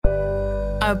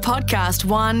A Podcast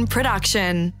One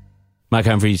production. Mark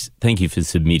Humphries, thank you for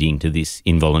submitting to this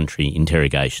involuntary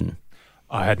interrogation.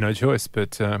 I had no choice,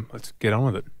 but let's get on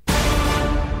with it.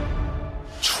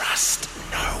 Trust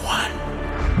no one.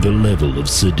 The level of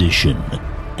sedition,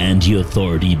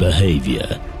 anti-authority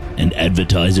behaviour, and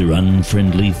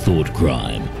advertiser-unfriendly thought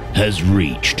crime has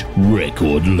reached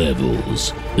record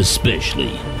levels,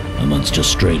 especially amongst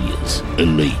Australia's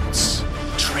elites.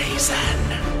 Treason.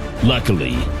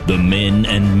 Luckily, the men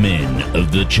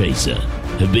of the Chaser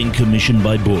have been commissioned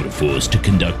by Border Force to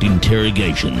conduct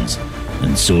interrogations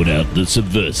and sort out the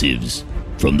subversives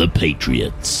from the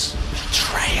Patriots.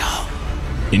 Betrayal.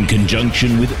 In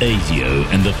conjunction with ASIO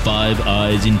and the Five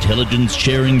Eyes intelligence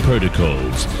sharing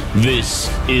protocols, this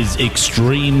is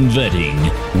Extreme Vetting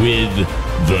with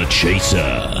The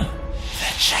Chaser.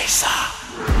 The Chaser.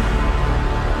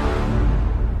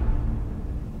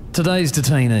 Today's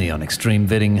detainee on Extreme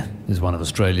Vetting is one of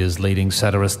Australia's leading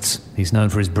satirists. He's known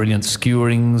for his brilliant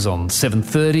skewerings on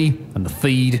 7:30 and The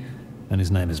Feed, and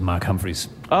his name is Mark Humphries.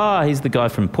 Ah, he's the guy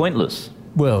from Pointless.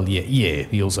 Well, yeah,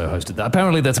 he also hosted that.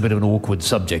 Apparently that's a bit of an awkward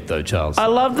subject though, Charles. I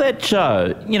love that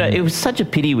show. You know, it was such a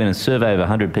pity when a survey of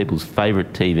 100 people's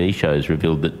favourite TV shows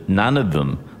revealed that none of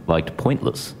them liked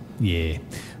Pointless. Yeah.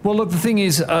 Well, look, the thing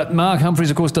is, Mark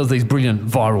Humphries, of course, does these brilliant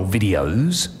viral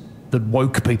videos that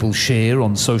woke people share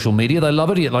on social media. They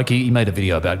love it. He made a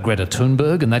video about Greta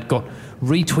Thunberg, and that got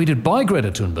retweeted by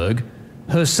Greta Thunberg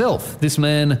herself. This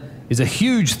man is a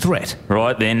huge threat.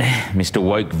 Right then, Mr.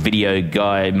 Woke video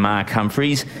guy Mark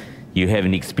Humphries, you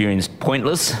haven't experienced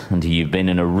Pointless until you've been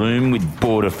in a room with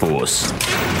Border Force.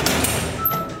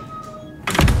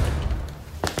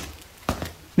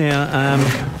 Now,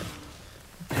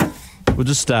 we'll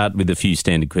just start with a few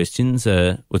standard questions.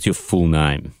 What's your full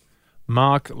name?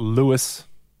 Mark Lewis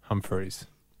Humphries.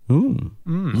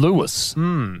 Lewis.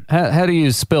 How do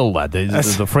you spell that?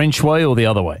 Is it the French way or the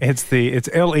other way? It's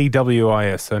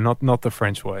Lewis, so not the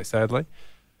French way, sadly.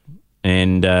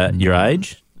 And your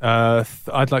age?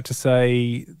 I'd like to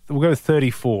say we'll go with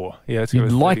 34. Yeah, let's go You'd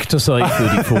with like to say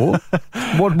 34.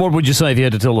 What would you say if you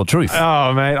had to tell the truth?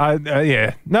 Oh, mate,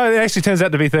 yeah. No, it actually turns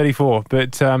out to be 34.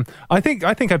 But I think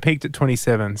I peaked at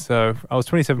 27. So I was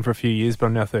 27 for a few years, but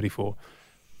I'm now 34.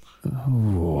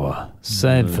 Oh,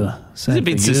 sad for It's a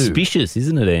bit suspicious,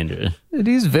 isn't it, Andrew? It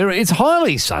is it's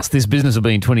highly sus, this business of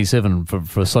being 27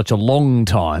 for such a long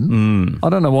time. I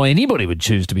don't know why anybody would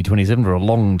choose to be 27 for a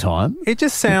long time. It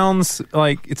just sounds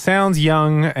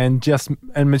young and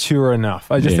mature enough.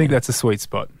 I just think that's a sweet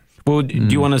spot. Well, do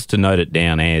you want us to note it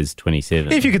down as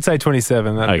 27? If you could say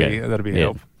 27, that'd be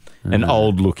help. An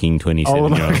old-looking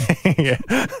 27-year-old. Yeah.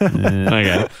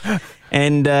 Okay.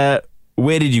 And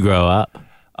where did you grow up?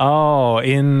 Oh,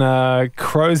 in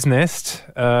Crow's Nest,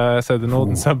 so the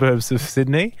northern suburbs of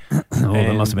Sydney.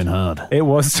 That must have been hard. It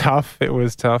was tough.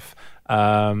 Because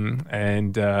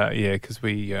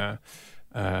we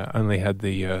only had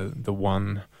the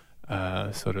one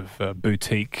sort of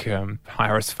boutique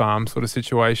Iris farm sort of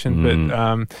situation.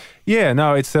 But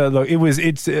it's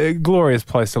a glorious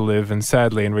place to live, and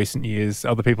sadly, in recent years,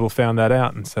 other people found that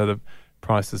out, and so the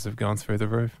prices have gone through the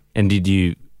roof. And did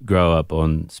you grow up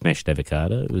on smashed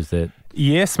avocado? Was that?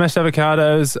 Yeah, smashed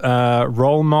avocados,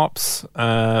 roll mops,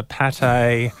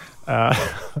 pate.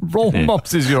 Roll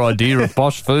mops is your idea of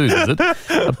posh food, is it?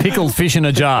 A pickled fish in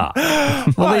a jar.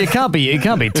 Well, it can't be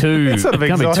too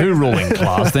ruling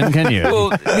class, then, can you?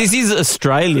 Well, this is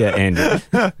Australia, Andrew.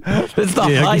 It's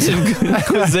the height of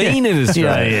cuisine in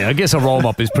Australia. Yeah. I guess a roll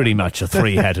mop is pretty much a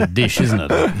three-hatted dish, isn't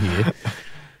it? Here.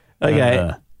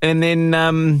 Okay. And then,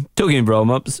 talking of roll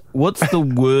mops, what's the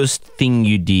worst thing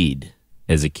you did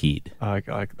as a kid? I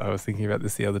was thinking about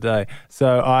this the other day.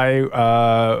 So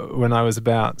when I was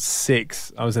about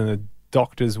 6, I was in a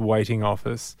doctor's waiting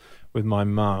office with my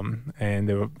mum,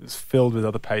 and it was filled with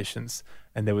other patients,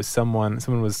 and there was someone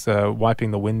was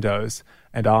wiping the windows,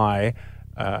 and I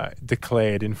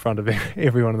declared in front of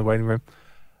everyone in the waiting room,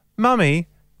 "Mummy,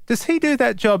 does he do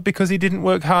that job because he didn't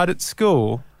work hard at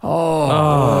school?"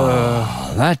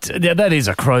 That is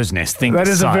a crow's nest thing to say. That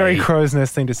is a very crow's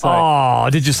nest thing to say. Oh,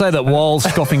 did you say that while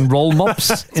scoffing roll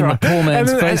mops in the poor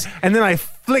man's face? And then I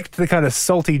flicked the kind of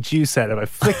salty juice at him. I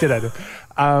flicked it at him.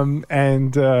 Oh,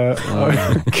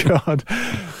 God.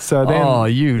 So then,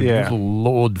 little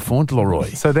Lord Fauntleroy.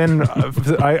 So then,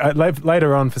 I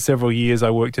later on for several years, I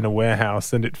worked in a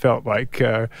warehouse, and it felt like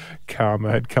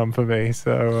karma had come for me.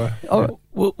 So, well,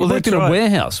 worked in a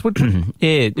warehouse. When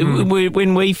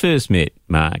we first met,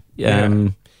 Mark,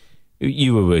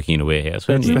 You were working in a warehouse,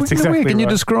 weren't you? That's exactly Can you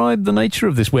right. describe the nature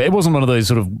of this? It wasn't one of those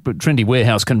sort of trendy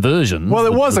warehouse conversions. Well,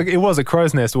 it was a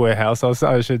crow's nest warehouse.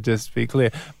 I should just be clear.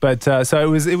 But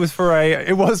so it was for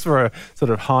a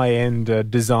sort of high end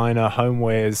designer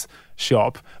homewares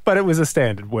shop. But it was a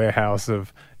standard warehouse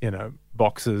of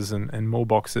boxes and more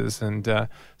boxes. And I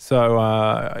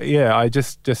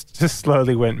just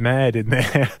slowly went mad in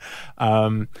there,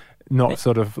 not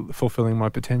sort of fulfilling my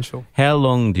potential. How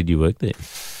long did you work there?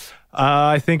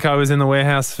 I think I was in the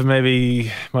warehouse for might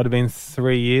have been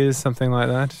 3 years, something like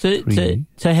that.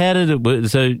 So how did it work?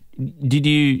 So did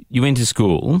you went to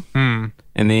school and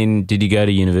then did you go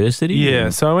to university? Yeah,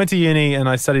 so I went to uni and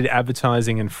I studied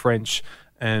advertising and French.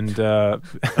 And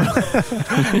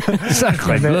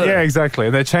Exactly. exactly.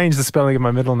 And they changed the spelling of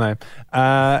my middle name.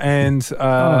 Because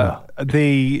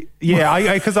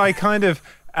I kind of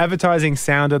advertising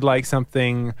sounded like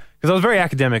something, because I was very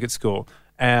academic at school.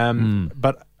 And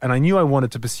I knew I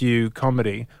wanted to pursue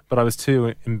comedy, but I was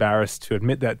too embarrassed to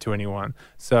admit that to anyone.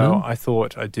 So I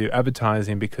thought I'd do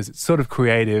advertising because it's sort of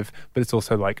creative, but it's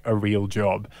also like a real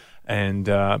job. And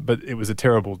but it was a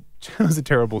terrible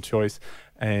choice.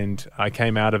 And I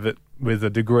came out of it with a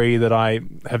degree that I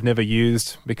have never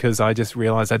used because I just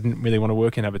realized I didn't really want to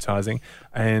work in advertising,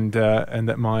 and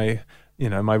that my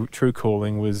true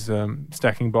calling was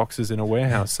stacking boxes in a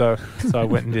warehouse. So I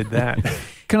went and did that.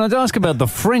 Can I ask about the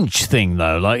French thing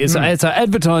though? Like it's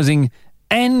advertising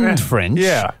and French.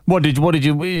 Yeah. What did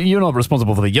you? You're not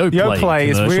responsible for the Yoplait. Yoplait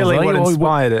is really what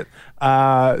inspired it.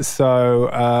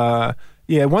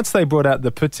 Once they brought out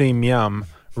the Petit Miam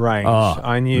range,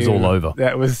 I knew it was all over.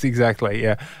 That was exactly,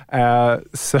 yeah. I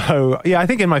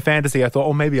think in my fantasy I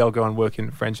thought, maybe I'll go and work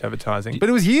in French advertising. But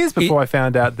it was years before I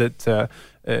found out that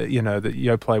that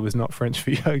Yoplait was not French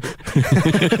for yogurt.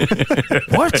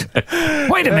 What?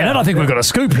 Wait a minute! I think we've got a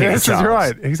scoop here. This is Charles.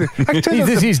 right.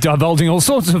 He's divulging all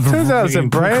sorts of Turns out it's a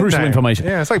brand crucial name. information.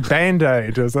 Yeah, it's like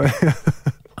Band-Aid. Or something.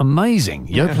 Amazing.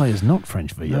 Yoplait is not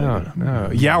French for yogurt.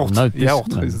 No. Yacht. Note this.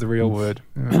 Yacht is the real word.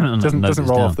 Yeah. Doesn't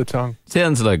roll off the tongue.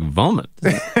 Sounds like vomit.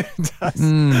 It does.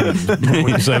 What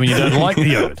do you say when you don't like the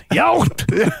yogurt? Yacht!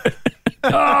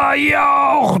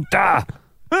 Yacht!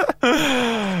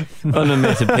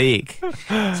 Onomatopoeic.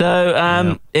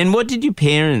 So, and what did your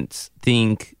parents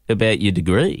think about your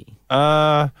degree?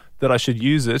 That I should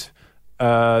use it.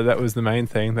 That was the main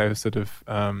thing. They were sort of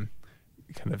kind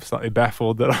of slightly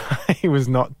baffled that I was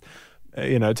not,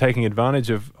 taking advantage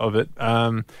of it.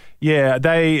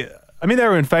 They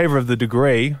were in favour of the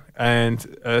degree,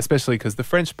 and especially because the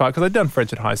French part, because I'd done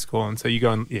French at high school, and so you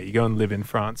go and live in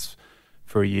France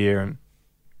for a year,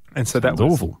 and so that was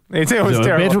awful. It was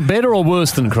terrible. Better or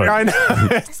worse than Crow? I know.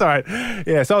 It's all right.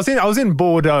 Yeah, so I was in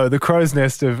Bordeaux, the crow's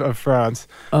nest of France.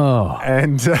 Oh,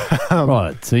 and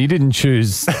right. So you didn't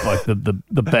choose like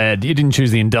the bad. You didn't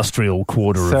choose the industrial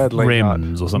quarter of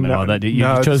Reims or something like that. You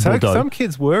chose Bordeaux. Some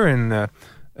kids were in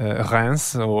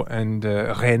Reims and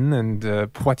Rennes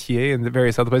and Poitiers and the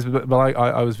various other places, but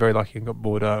I was very lucky and got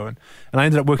Bordeaux, and I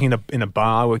ended up working in a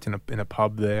bar. Worked in a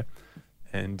pub there.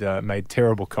 And made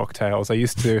terrible cocktails. I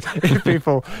used to, if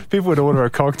people would order a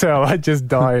cocktail, I'd just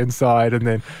die inside and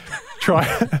then try.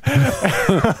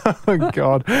 Oh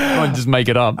God! I'd just make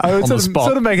it up on the spot.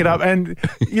 Sort of make it up, and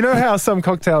you know how some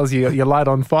cocktails you light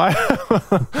on fire.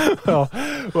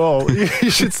 well, you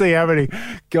should see how many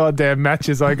goddamn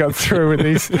matches I got through with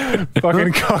these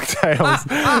fucking cocktails.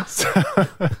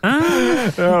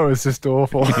 It was just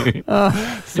awful.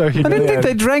 So I didn't think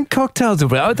they drank cocktails.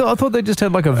 I thought they just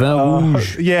had like a vin rouge.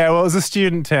 Yeah, well, it was a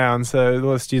student town, so a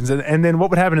lot of students. And then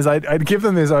what would happen is I'd give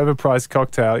them this overpriced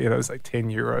cocktail, it was like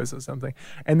 €10 or something.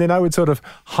 And then I would sort of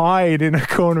hide in a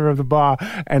corner of the bar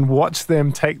and watch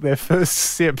them take their first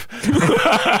sip.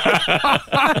 I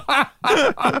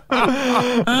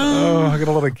got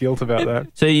a lot of guilt about that.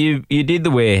 So you did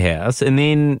the warehouse, and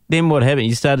then what happened?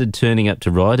 You started turning up to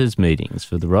writers' meetings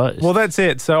for the writers. Well, that's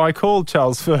it. So I called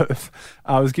Charles Firth.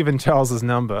 I was given Charles's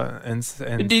number, and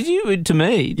did you to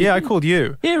me? Yeah, I called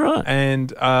you. Yeah, right.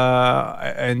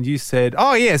 And you said,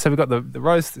 oh yeah, so we've got the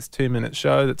roast, this 2-minute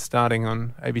show that's starting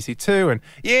on ABC2, and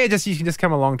yeah, you can just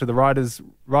come along to the writers'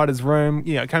 room.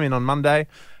 Come in on Monday.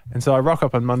 And so I rock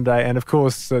up on Monday, and of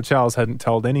course Charles hadn't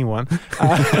told anyone.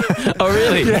 Oh,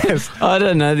 really? Yes. I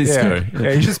don't know this story.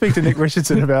 Yeah, you should speak to Nick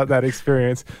Richardson about that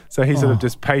experience. So he sort of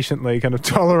just patiently kind of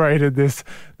tolerated this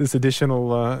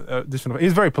additional. He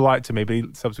was very polite to me, but he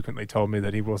subsequently told me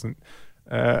that he wasn't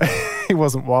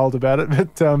wild about it.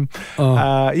 But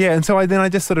and so I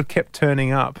just sort of kept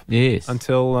turning up. Yes.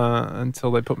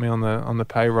 Until they put me on the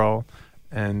payroll,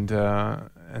 and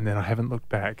then I haven't looked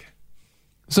back.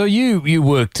 So you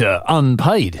worked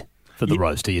unpaid for the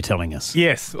roaster, you're telling us.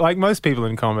 Yes, like most people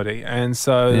in comedy. And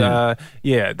so,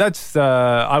 that's,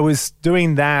 I was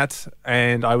doing that,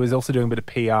 and I was also doing a bit of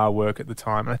PR work at the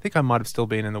time. And I think I might have still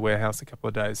been in the warehouse a couple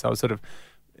of days. So I was sort of,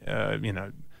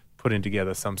 putting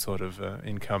together some sort of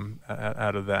income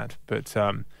out of that. But,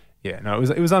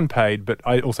 it was unpaid, but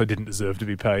I also didn't deserve to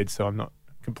be paid, so I'm not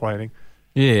complaining.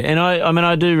 Yeah, and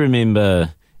I do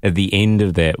remember at the end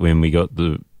of that when we got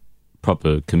the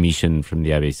proper commission from the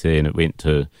ABC and it went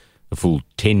to a full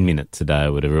 10 minutes a day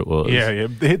or whatever it was. Yeah,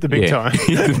 hit the big time.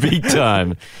 Hit the big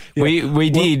time. Yeah.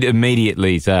 We did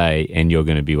immediately say, and you're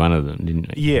going to be one of them,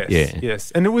 didn't we?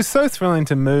 Yes. And it was so thrilling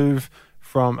to move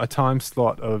from a time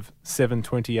slot of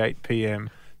 7:28 p.m.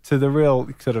 to the real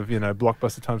sort of,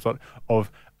 blockbuster time slot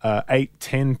of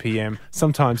 8:10 p.m.,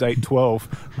 sometimes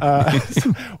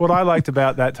 8:12. What I liked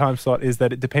about that time slot is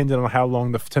that it depended on how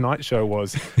long the Tonight Show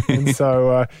was. And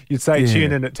so you'd say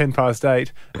tune in at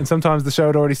 8:10, and sometimes the show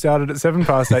had already started at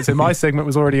 8:07. So my segment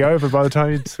was already over by the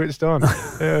time you'd switched on.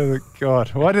 Oh, God,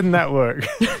 why didn't that work?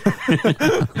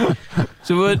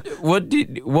 So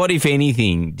what if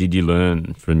anything did you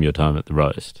learn from your time at the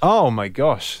roast? Oh my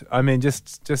gosh, I mean,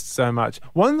 just so much.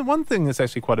 One thing that's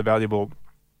actually quite a valuable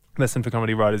lesson for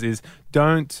comedy writers is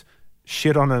don't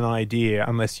shit on an idea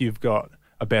unless you've got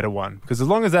a better one. Because as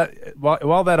long as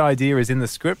while that idea is in the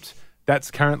script,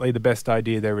 that's currently the best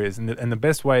idea there is. And the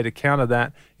best way to counter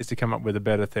that is to come up with a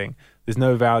better thing. There's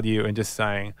no value in just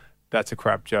saying, that's a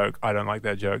crap joke, I don't like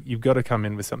that joke. You've got to come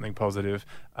in with something positive.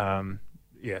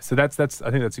 So that's I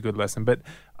think that's a good lesson. But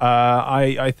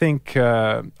I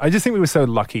just think we were so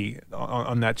lucky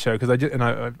on that show because I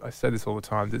say this all the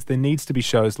time. There needs to be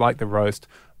shows like The Roast,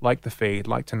 like The Feed,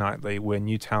 like Tonightly, where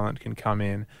new talent can come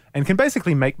in and can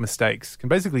basically make mistakes, can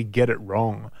basically get it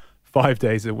wrong 5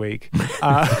 days a week,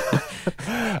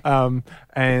 and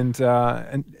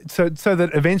so that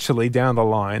eventually down the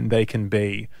line they can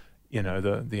be,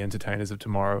 the entertainers of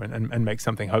tomorrow and make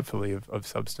something hopefully of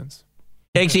substance.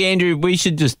 Actually, Andrew, we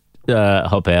should just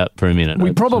hop out for a minute.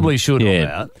 We probably should hop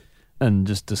out and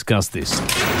just discuss this.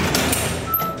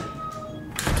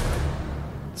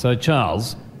 So,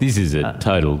 Charles... This is a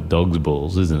total dog's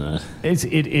balls, isn't it?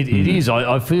 It is.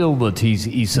 I feel that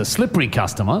he's a slippery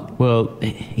customer. Well,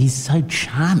 he's so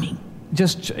charming.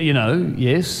 Just,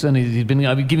 yes, and he's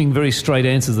been giving very straight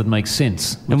answers that make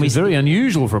sense, which is very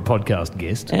unusual for a podcast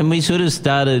guest. And we sort of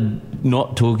started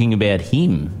not talking about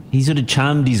him. He sort of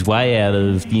charmed his way out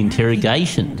of the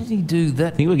interrogation. How did he do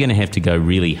that? I think we're going to have to go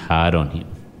really hard on him.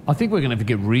 I think we're going to have to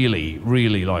get really,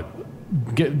 really,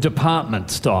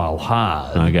 department-style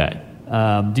hard. Okay.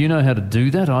 Do you know how to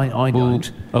do that? I don't.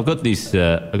 I've got this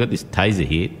taser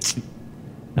here.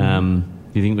 Do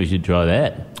you think we should try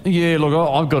that? Yeah, look,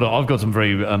 I've got some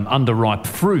very underripe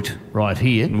fruit right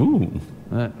here. Ooh.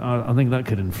 I think that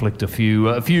could inflict a few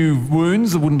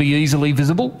wounds that wouldn't be easily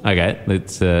visible. Okay,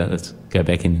 let's go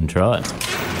back in and try it.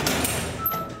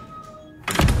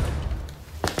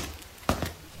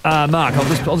 Mark,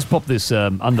 I'll just pop this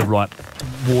underripe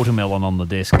watermelon on the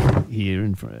desk here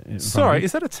in front. Sorry,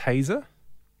 is that a taser?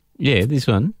 Yeah, this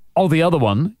one. Oh, the other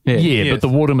one? Yeah, yes. But the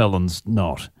watermelon's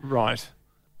not. Right.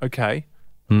 Okay.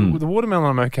 The watermelon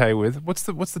I'm okay with. What's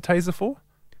the taser for?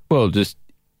 Well, just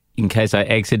in case I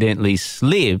accidentally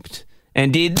slipped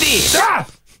and did this.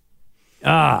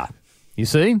 You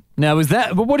see? Now,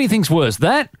 what do you think's worse,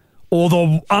 that or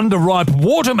the underripe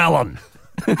watermelon?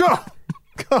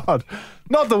 God,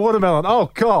 not the watermelon. Oh,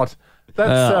 God.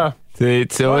 That's...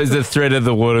 It's always the threat of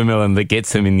the watermelon that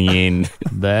gets them in the end.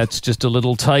 That's just a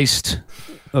little taste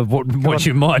of what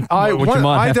you might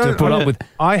have to put up with.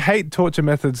 I hate torture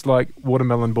methods like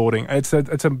watermelon boarding. It's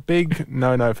a big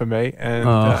no-no for me, and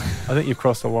I think you've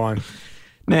crossed the line.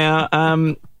 Now,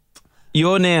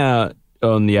 you're now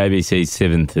on the ABC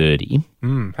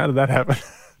 7:30. How did that happen?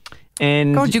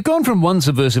 And God, you've gone from one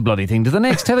subversive bloody thing to the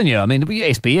next, haven't you? I mean,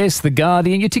 SBS, The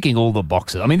Guardian, you're ticking all the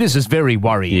boxes. I mean, this is very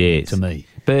worrying to me.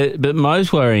 But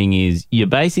most worrying is you're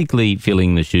basically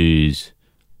filling the shoes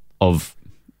of,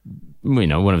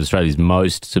 one of Australia's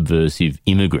most subversive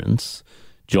immigrants,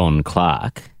 John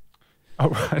Clark. Oh,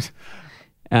 right.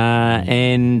 That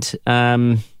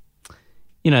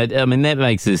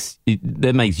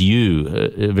makes you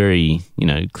a very,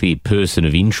 clear person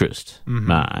of interest,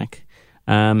 Mark.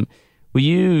 Were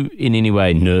you in any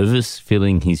way nervous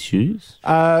filling his shoes?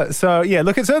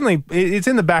 Look, it's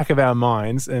in the back of our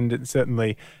minds, and it's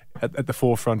certainly at the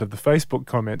forefront of the Facebook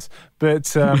comments.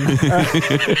 But I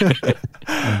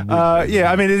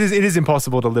mean, it is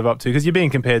impossible to live up to because you're being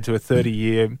compared to a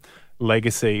 30-year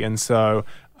legacy, and so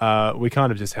we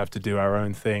kind of just have to do our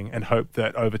own thing and hope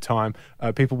that over time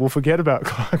people will forget about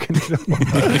Clark and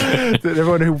that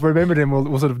everyone who remembered him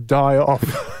will sort of die off.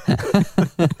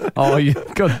 Oh,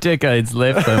 you've got decades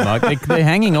left though, Mark. They're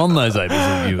hanging on those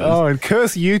ABC viewers. Oh, and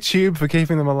curse YouTube for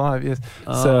keeping them alive, yes.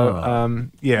 So,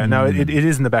 it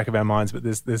is in the back of our minds, but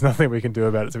there's nothing we can do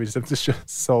about it, so we just have to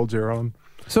soldier on.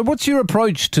 So what's your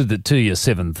approach to your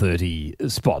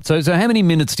 7:30 spot? So how many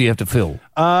minutes do you have to fill?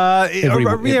 Every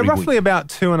roughly week? about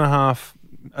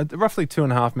 2.5, roughly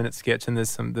 2.5 minute sketch, and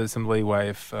there's some leeway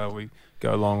if we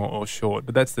go long or short,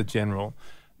 but that's the general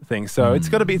thing. So it's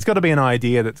got to be an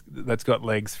idea that's got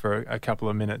legs for a couple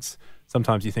of minutes.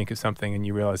 Sometimes you think of something and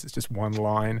you realize it's just one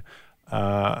line,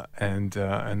 and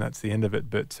that's the end of it.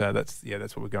 But that's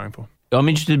what we're going for. I'm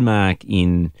interested, Mark,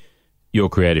 in your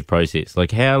creative process.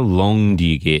 Like, how long do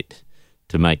you get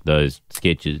to make those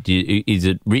sketches? Is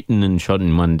it written and shot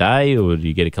in one day, or do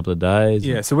you get a couple of days?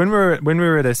 Yeah, so when we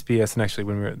were at SBS, and actually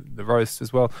when we were at the roast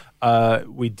as well,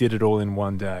 we did it all in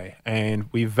one day, and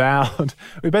we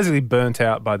basically burnt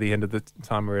out by the end of the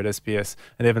time we were at SBS,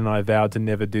 and Evan and I vowed to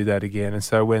never do that again. And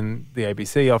so when the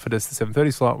ABC offered us the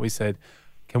 7:30 slot, we said,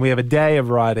 can we have a day of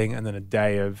writing and then a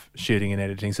day of shooting and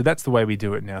editing? So that's the way we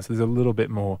do it now. So there's a little bit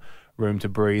more room to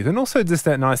breathe. And also just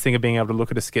that nice thing of being able to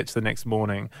look at a sketch the next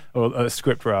morning, or a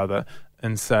script rather,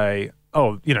 and say,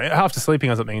 after sleeping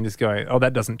on something and just going, oh,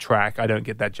 that doesn't track, I don't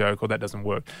get that joke, or that doesn't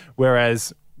work.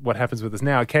 Whereas what happens with us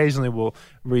now, occasionally we'll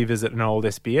revisit an old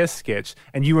SBS sketch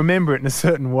and you remember it in a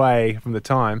certain way from the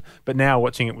time, but now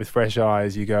watching it with fresh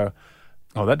eyes, you go,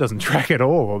 oh, that doesn't track at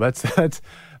all, or that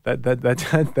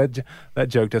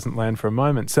joke doesn't land for a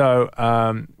moment. So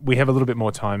we have a little bit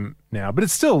more time now, but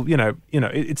it's still,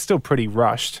 it's still pretty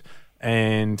rushed,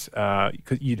 and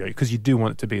because you do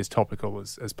want it to be as topical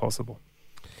as possible.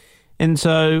 And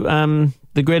so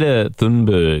the Greta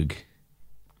Thunberg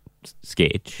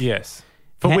sketch, yes,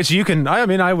 for which you can.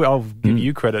 I'll give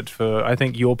you credit for. I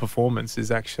think your performance is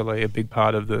actually a big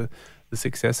part of the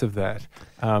success of that.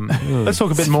 Let's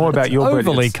talk a bit more about your overly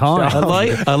brilliance. kind.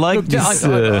 I like this.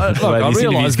 I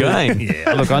realise going.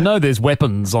 Look, I know there's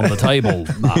weapons on the table,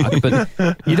 Mark, but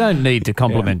you don't need to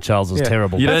compliment Charles's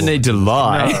terrible. You don't need to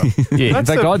lie. No. Yeah, in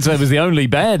fact, I'd say it was the only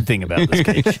bad thing about the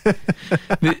sketch.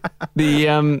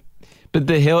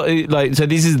 So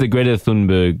this is the Greta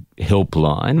Thunberg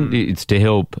helpline. It's to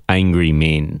help angry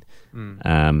men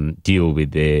deal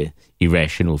with their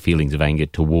irrational feelings of anger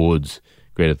towards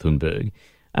Greta Thunberg.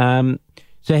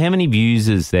 So how many views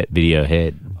has that video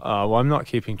had? Well, I'm not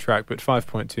keeping track, but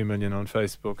 5.2 million on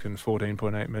Facebook and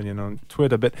 14.8 million on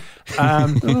Twitter. But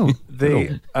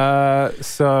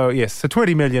so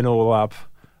 20 million all up,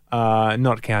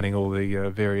 not counting all the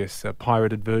various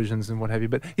pirated versions and what have you.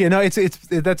 But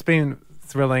that's been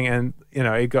thrilling, and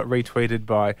it got retweeted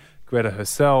by Greta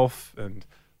herself and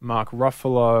Mark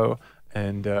Ruffalo.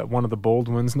 And one of the bald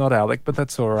ones, not Alec, but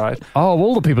that's all right. Oh,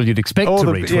 all the people you'd expect to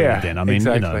retweet it then. I mean,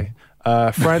 exactly.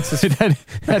 Francis it had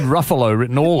Ruffalo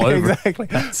written all over. Exactly.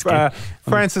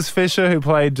 Frances Fisher, who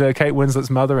played Kate Winslet's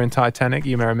mother in Titanic,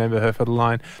 you may remember her for the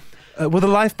line, "Will the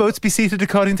lifeboats be seated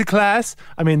according to class?"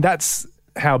 I mean, that's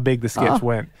how big the sketch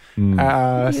went.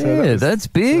 That's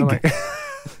big.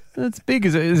 That's big.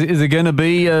 Is it going to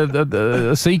be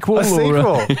a sequel? A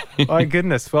sequel. My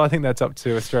goodness. Well, I think that's up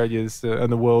to Australia's and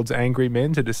the world's angry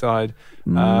men to decide.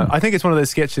 I think it's one of those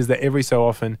sketches that every so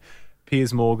often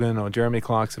Piers Morgan or Jeremy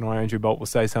Clarkson or Andrew Bolt will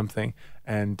say something,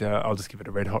 and I'll just give it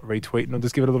a red hot retweet, and I'll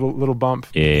just give it a little bump.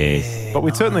 Yes. But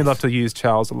we'd certainly love to use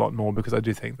Charles a lot more, because I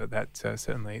do think that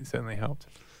certainly helped.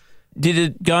 Did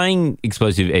it going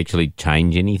explosive actually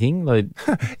change anything?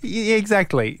 Yeah,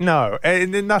 exactly. No,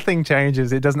 and nothing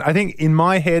changes. It doesn't. I think in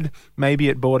my head, maybe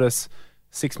it bought us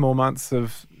 6 more months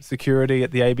of security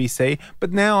at the ABC.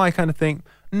 But now I kind of think,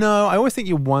 no, I always think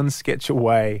you're one sketch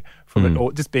away from it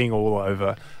all, just being all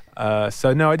over.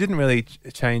 So no, I didn't really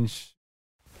change.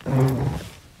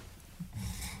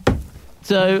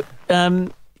 So,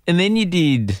 and then you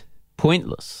did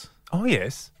Pointless. Oh,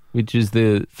 yes. Which is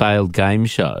the failed game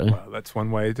show. Well, that's one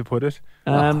way to put it.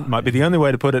 Might be the only way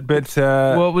to put it, but...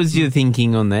 what was your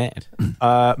thinking on that?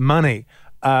 Money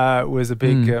was a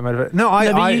big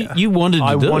motivator. You wanted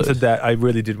to do it. I wanted that. I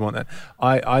really did want that.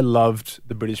 I loved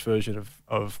the British version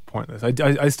of Pointless.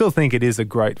 I still think it is a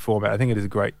great format. I think it is a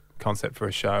great concept for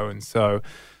a show. And so,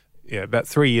 about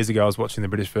 3 years ago, I was watching the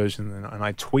British version, and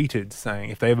I tweeted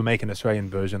saying, if they ever make an Australian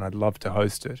version, I'd love to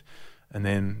host it. And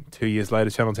then 2 years later,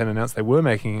 Channel 10 announced they were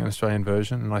making an Australian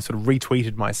version, and I sort of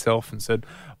retweeted myself and said,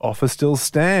 offer still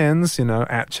stands,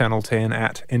 at Channel 10,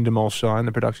 at Endemol Shine,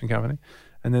 the production company.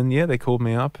 And then, they called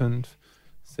me up and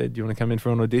said, do you want to come in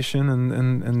for an audition?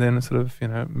 And then sort of,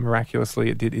 miraculously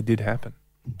it did happen.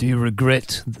 Do you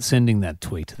regret sending that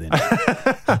tweet then?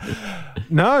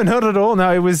 No, not at all.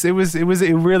 No, it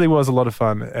really was a lot of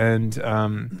fun,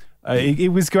 and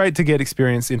it was great to get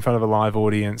experience in front of a live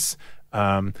audience,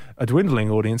 a dwindling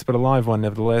audience, but a live one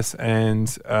nevertheless,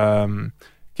 and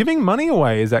giving money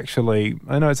away is actually,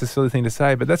 I know it's a silly thing to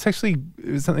say, but that's actually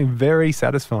something very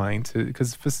satisfying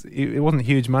because it wasn't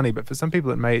huge money, but for some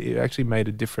people it actually made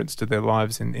a difference to their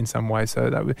lives in some way.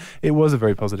 So it was a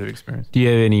very positive experience. Do you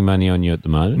have any money on you at the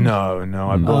moment? No,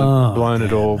 I've blown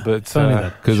it all. But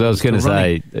because I was going to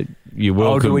say, you're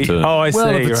welcome to. Oh, I see.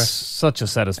 Well, if it's such a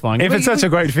satisfying. If it's such a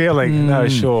great feeling, no,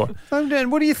 sure. So, Dan,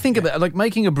 what do you think about like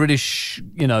making a British,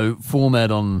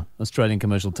 format on Australian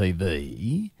commercial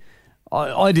TV?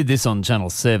 I did this on Channel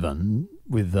 7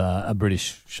 with a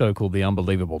British show called The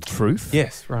Unbelievable Truth.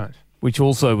 Yes, right. Which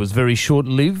also was very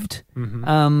short-lived.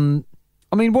 Mm-hmm.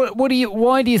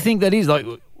 Why do you think that is? Like,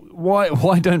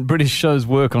 why don't British shows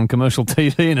work on commercial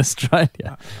TV in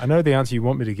Australia? I know the answer you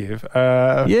want me to give.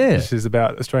 Which is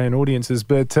about Australian audiences,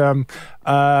 but no,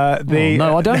 I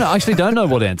don't know. I actually don't know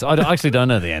what answer. I actually don't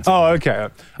know the answer. Oh, okay.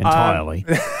 Entirely.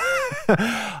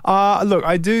 Look,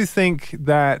 I do think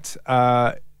that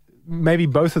maybe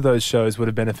both of those shows would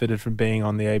have benefited from being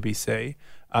on the ABC.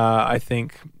 I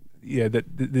think, that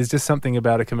there's just something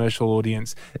about a commercial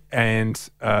audience, and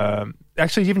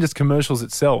actually even just commercials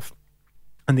itself,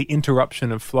 and the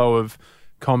interruption of flow of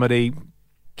comedy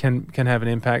can have an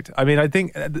impact. I mean, I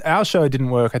think our show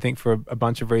didn't work, I think, for a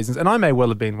bunch of reasons, and I may well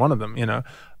have been one of them,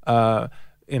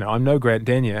 I'm no Grant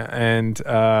Denyer, and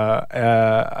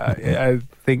I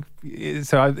think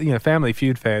so. Family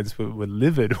Feud fans were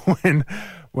livid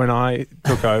when I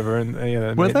took over, and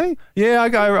were they? Yeah, I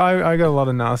got a lot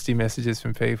of nasty messages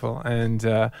from people, and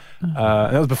that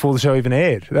was before the show even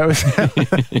aired. That was,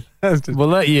 that's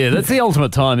the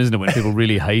ultimate time, isn't it? When people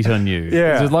really hate on you.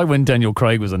 Yeah, it's like when Daniel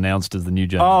Craig was announced as the new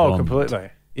James Bond. Oh,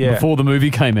 completely. Yeah. Before the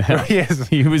movie came out. Yes.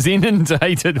 He was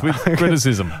inundated with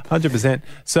criticism. 100%.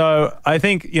 So I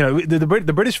think,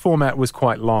 the British format was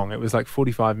quite long. It was like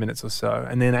 45 minutes or so.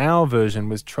 And then our version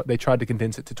was, they tried to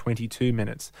condense it to 22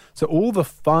 minutes. So all the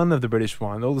fun of the British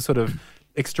one, all the sort of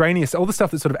extraneous, all the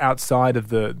stuff that's sort of outside of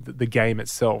the game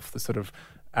itself, the sort of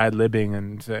ad-libbing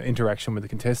and interaction with the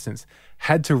contestants,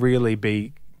 had to really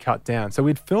be cut down. So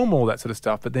we'd film all that sort of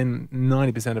stuff, but then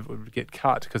 90% of it would get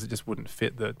cut because it just wouldn't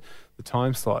fit the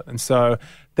time slot. And so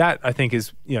that, I think,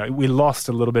 is, we lost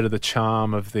a little bit of the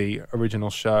charm of the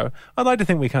original show. I'd like to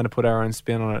think we kind of put our own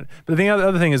spin on it. But the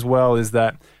other thing as well is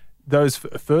that those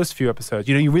first few episodes,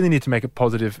 you really need to make it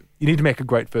positive. You need to make a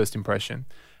great first impression.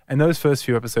 And those first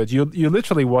few episodes, you're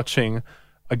literally watching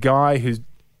a guy who's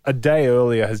a day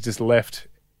earlier has just left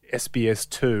SBS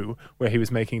 2, where he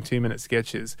was making 2-minute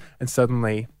sketches, and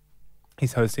suddenly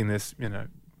he's hosting this,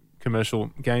 commercial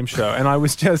game show. And I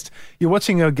was you're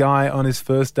watching a guy on his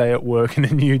first day at work in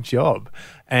a new job.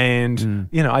 And,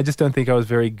 I just don't think I was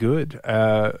very good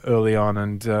early on,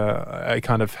 and I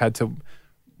kind of had to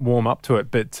warm up to it.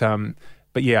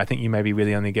 But yeah, I think you maybe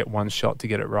really only get one shot to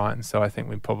get it right. And so I think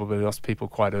we probably lost people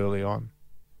quite early on.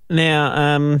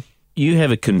 Now, you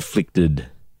have a conflicted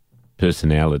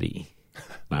personality,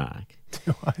 Mark.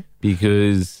 Do I?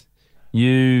 Because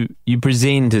you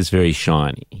present as very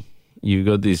shiny. You've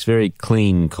got this very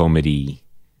clean comedy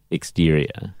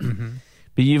exterior. Mm-hmm.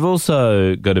 But you've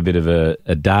also got a bit of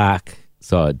a dark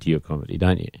side to your comedy,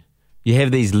 don't you? You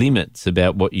have these limits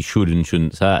about what you should and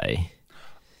shouldn't say.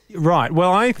 Right.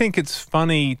 Well, I think it's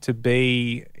funny to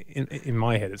be, in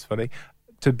my head it's funny,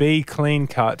 to be clean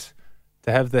cut,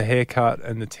 to have the haircut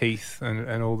and the teeth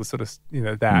and all the sort of,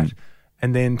 that,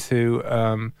 and then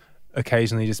to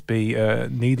occasionally just be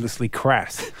needlessly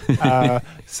crass.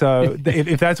 So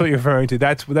if that's what you're referring to,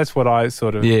 that's what I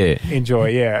sort of enjoy.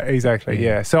 Yeah, exactly.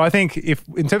 Yeah. So I think if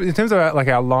in terms of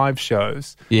our live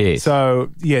shows. Yes. So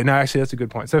no, actually that's a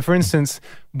good point. So for instance,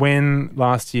 when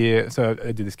last year, so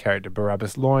I did this character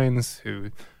Barabbas Loins,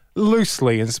 who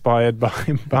loosely inspired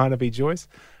by Barnaby Joyce.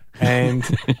 And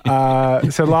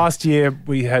so last year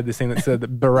we had this thing that said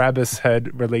that Barabbas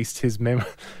had released his memoir,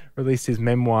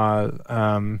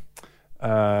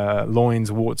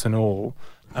 Loins, Warts and All,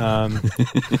 and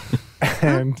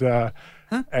that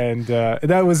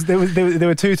was there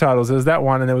were two titles. There was that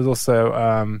one, and there was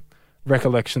also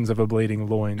Recollections of a Bleeding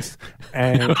Loins,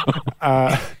 and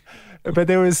but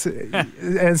there was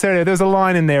there was a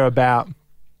line in there about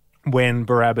when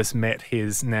Barabbas met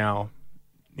his now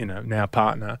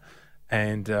partner,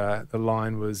 and the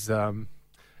line was, "We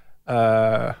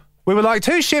were like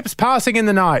two ships passing in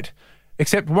the night,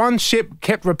 except one ship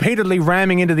kept repeatedly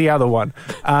ramming into the other one.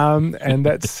 And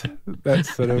that's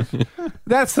sort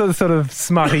of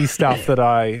smutty stuff that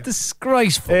I...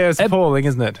 Disgraceful. Yeah, it's appalling,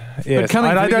 isn't it? Yes. And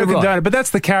I don't condone it, but that's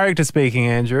the character speaking,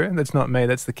 Andrew. That's not me,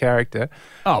 that's the character.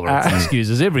 Oh, well, it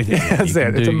excuses everything. Yeah,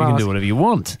 you can do whatever you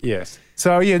want. Yes.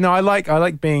 So, yeah, no, I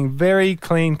like being very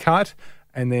clean cut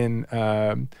and then,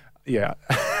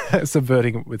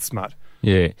 subverting it with smut.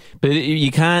 Yeah, but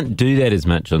you can't do that as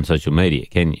much on social media,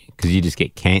 can you? Because you just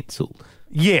get cancelled.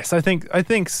 Yes, I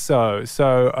think so.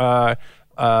 So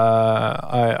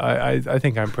I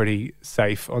think I'm pretty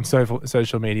safe on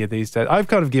social media these days. I've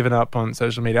kind of given up on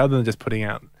social media, other than just putting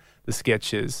out the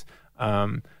sketches.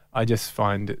 I just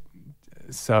find it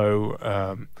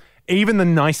so. Even the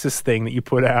nicest thing that you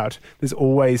put out, there's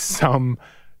always some.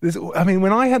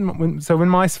 When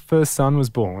my first son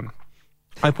was born,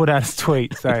 I put out a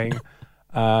tweet saying.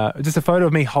 Just a photo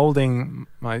of me holding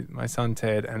my son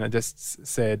Ted, and it just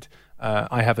said,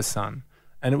 I have a son.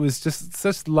 And it was just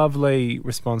such lovely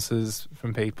responses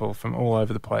from people from all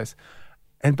over the place.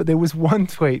 But there was one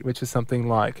tweet which was something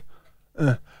like,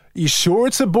 you sure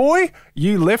it's a boy?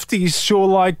 You lefties sure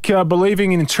like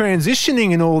believing in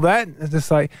transitioning and all that. It's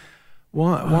just like,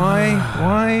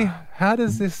 why? How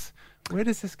does this... Where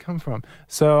does this come from?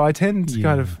 So I tend to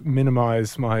kind of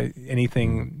minimize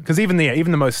anything, because even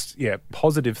the most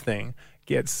positive thing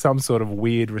gets some sort of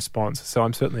weird response. So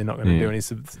I'm certainly not going to do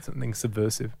something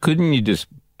subversive. Couldn't you just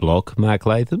block Mark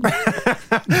Latham?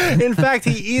 In fact,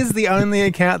 he is the only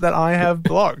account that I have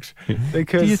blocked.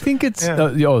 Because do you think it's?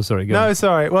 Sorry. Go on.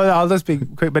 Sorry. Well, I'll just be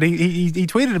quick. But he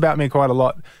tweeted about me quite a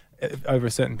lot over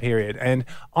a certain period, and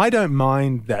I don't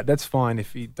mind that. That's fine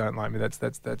if you don't like me.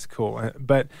 That's cool.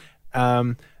 But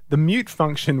the mute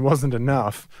function wasn't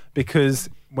enough, because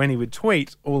when he would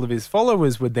tweet, all of his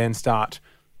followers would then start,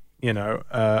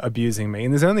 abusing me.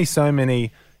 And there's only so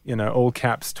many, all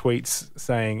caps tweets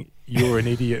saying "you're an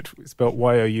idiot" spelled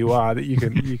Y-O-U-R that you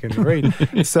can read.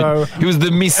 So it was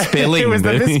the misspelling. It was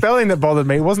the misspelling that bothered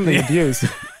me. It wasn't the abuse.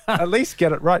 At least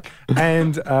get it right.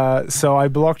 And so I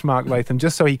blocked Mark Latham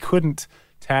just so he couldn't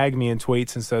tag me in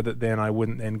tweets, and so that then I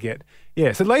wouldn't then get...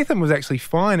 Yeah, so Latham was actually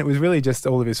fine. It was really just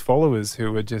all of his followers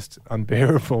who were just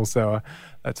unbearable. So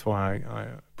that's why I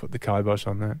put the kibosh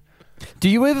on that. Do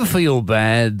you ever feel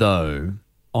bad, though,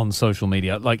 on social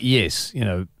media? Like, yes,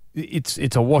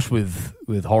 it's awash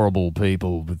with horrible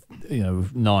people with,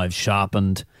 knives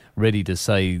sharpened, ready to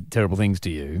say terrible things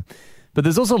to you. But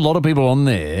there's also a lot of people on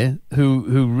there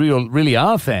who really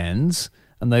are fans,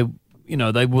 and they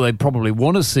probably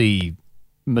want to see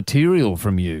material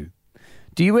from you.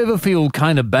 Do you ever feel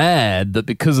kind of bad that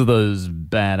because of those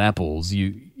bad apples,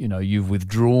 you've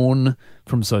withdrawn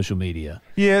from social media?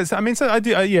 Yes, I mean, so I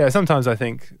do. Sometimes I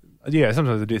think,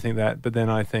 sometimes I do think that, but then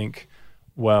I think,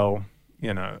 well,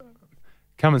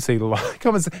 come and see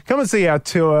come and see our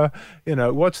tour.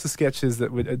 Watch the sketches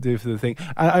that we do for the thing.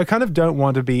 I kind of don't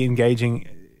want to be engaging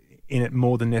in it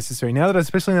more than necessary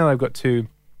especially now that I've got 2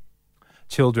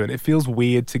 children. It feels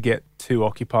weird to get too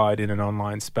occupied in an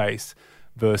online space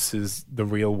versus the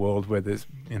real world where there's,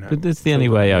 But that's the only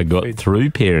way I got through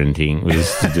parenting,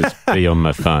 was to just be on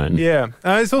my phone. Yeah.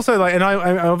 It's also like, and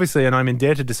I obviously, and I'm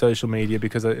indebted to social media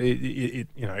because it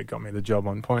got me the job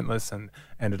on Pointless, and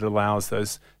it allows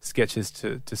those sketches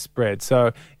to spread.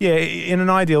 So yeah, in an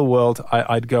ideal world,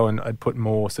 I'd go and I'd put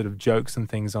more sort of jokes and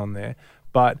things on there.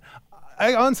 But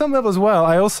on some level as well,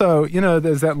 I also,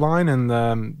 there's that line in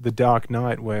The Dark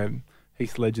Knight where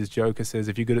Heath Ledger's Joker says,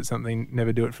 if you're good at something,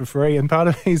 never do it for free. And part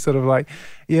of me is sort of like,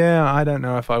 I don't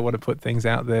know if I want to put things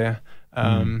out there.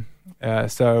 But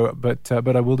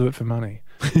I will do it for money.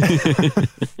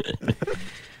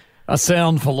 A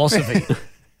sound philosophy.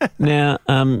 Now,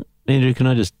 Andrew, can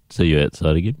I just see you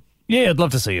outside again? Yeah, I'd love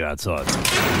to see you outside.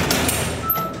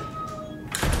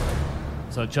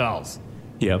 So, Charles.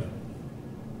 Yep.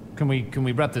 Can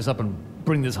we wrap this up and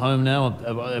bring this home now?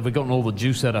 Have we gotten all the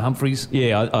juice out of Humphries?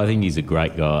 Yeah, I think he's a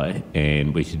great guy,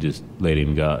 and we should just let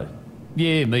him go.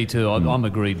 Yeah, me too. I'm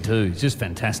agreed too. He's just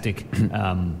fantastic.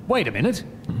 Wait a minute.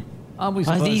 Aren't we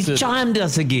supposed he's chimed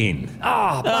us again.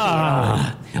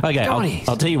 Okay,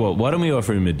 I'll tell you what. Why don't we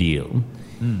offer him a deal?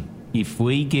 If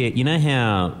we get... You know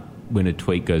how when a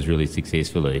tweet goes really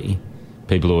successfully,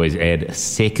 people always add a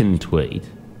second tweet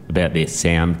about their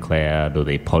SoundCloud or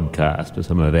their podcast or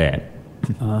something like that?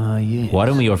 Yes. Why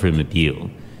don't we offer him a deal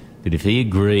that if he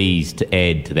agrees to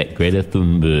add to that Greta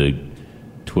Thunberg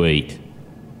tweet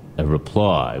a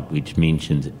reply which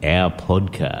mentions our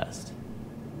podcast,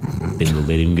 then we'll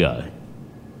let him go.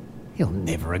 He'll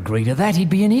never agree to that. He'd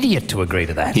be an idiot to agree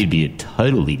to that. He'd be a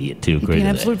total idiot to agree to that. He'd be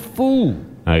an absolute fool.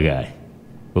 Okay.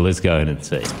 Well, let's go in and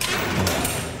see.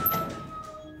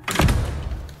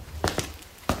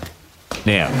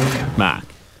 Now, Mark,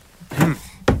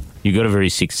 you got a very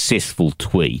successful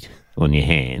tweet on your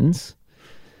hands.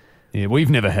 Yeah, we've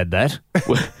never had that.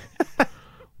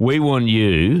 We want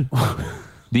you,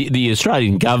 the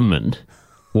Australian government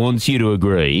wants you to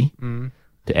agree to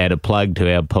add a plug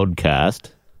to our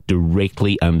podcast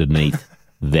directly underneath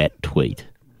that tweet.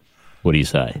 What do you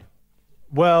say?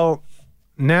 Well,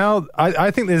 now I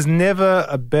think there's never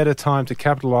a better time to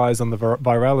capitalize on the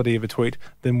virality of a tweet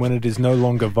than when it is no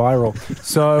longer viral.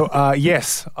 So,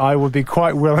 yes, I would be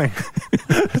quite willing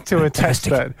to attach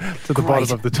that to the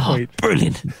bottom of the tweet. Oh,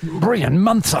 brilliant. Brilliant.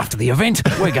 Months after the event,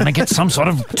 we're going to get some sort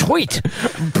of tweet.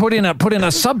 Put in a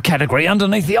subcategory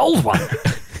underneath the old one.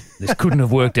 This couldn't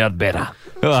have worked out better.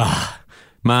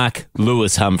 Mark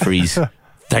Lewis Humphries,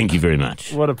 thank you very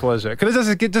much. What a pleasure. Could I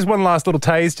just get just one last little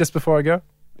tase just before I go?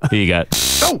 Here you go.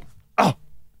 Oh,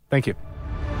 thank you.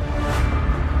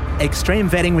 Extreme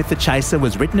Vetting with The Chaser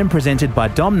was written and presented by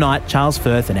Dom Knight, Charles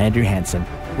Firth and Andrew Hansen.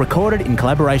 Recorded in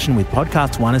collaboration with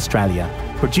Podcast One Australia.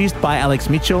 Produced by Alex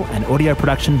Mitchell and audio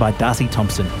production by Darcy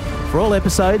Thompson. For all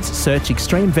episodes, search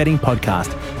Extreme Vetting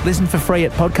Podcast. Listen for free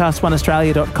at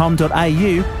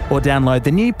podcastoneaustralia.com.au or download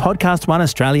the new Podcast One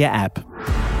Australia app.